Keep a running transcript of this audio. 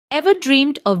Ever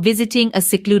dreamed of visiting a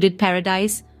secluded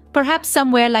paradise, perhaps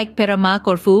somewhere like Perama,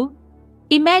 Corfu?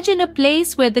 Imagine a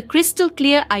place where the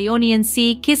crystal-clear Ionian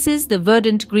Sea kisses the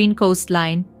verdant green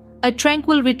coastline, a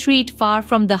tranquil retreat far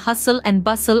from the hustle and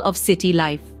bustle of city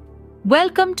life.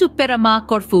 Welcome to Perama,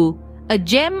 Corfu, a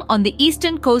gem on the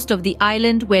eastern coast of the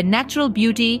island where natural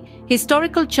beauty,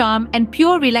 historical charm, and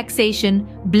pure relaxation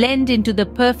blend into the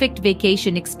perfect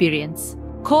vacation experience.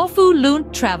 Corfu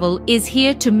Loont Travel is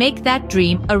here to make that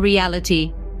dream a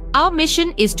reality. Our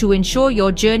mission is to ensure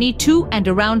your journey to and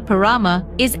around Perama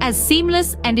is as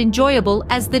seamless and enjoyable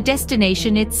as the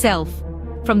destination itself.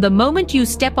 From the moment you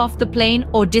step off the plane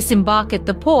or disembark at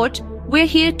the port, we're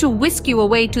here to whisk you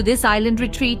away to this island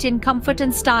retreat in comfort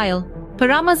and style.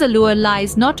 Perama's allure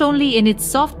lies not only in its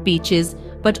soft beaches,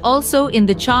 but also in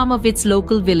the charm of its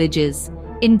local villages.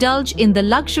 Indulge in the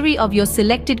luxury of your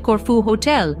selected Corfu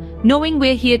hotel, knowing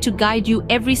we're here to guide you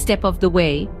every step of the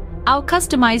way. Our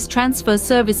customized transfer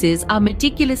services are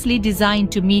meticulously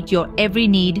designed to meet your every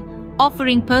need,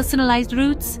 offering personalized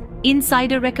routes,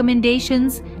 insider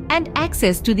recommendations, and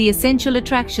access to the essential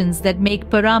attractions that make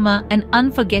Perama an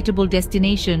unforgettable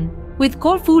destination. With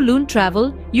Corfu Loont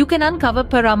Travel, you can uncover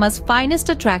Perama's finest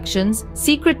attractions,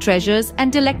 secret treasures,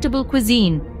 and delectable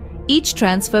cuisine. Each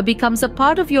transfer becomes a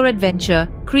part of your adventure,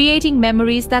 creating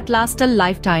memories that last a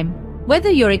lifetime.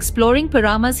 Whether you're exploring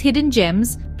Perama's hidden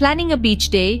gems, planning a beach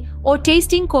day, or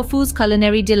tasting Corfu's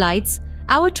culinary delights,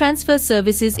 our transfer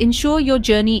services ensure your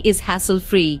journey is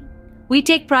hassle-free. We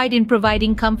take pride in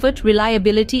providing comfort,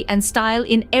 reliability, and style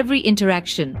in every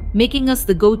interaction, making us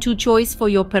the go-to choice for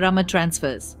your Perama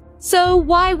transfers. So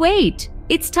why wait?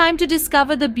 It's time to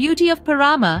discover the beauty of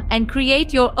Perama and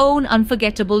create your own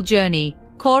unforgettable journey.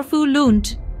 Corfu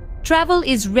Loont Travel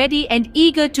is ready and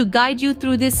eager to guide you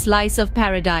through this slice of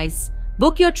paradise.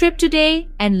 Book your trip today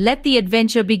and let the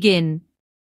adventure begin.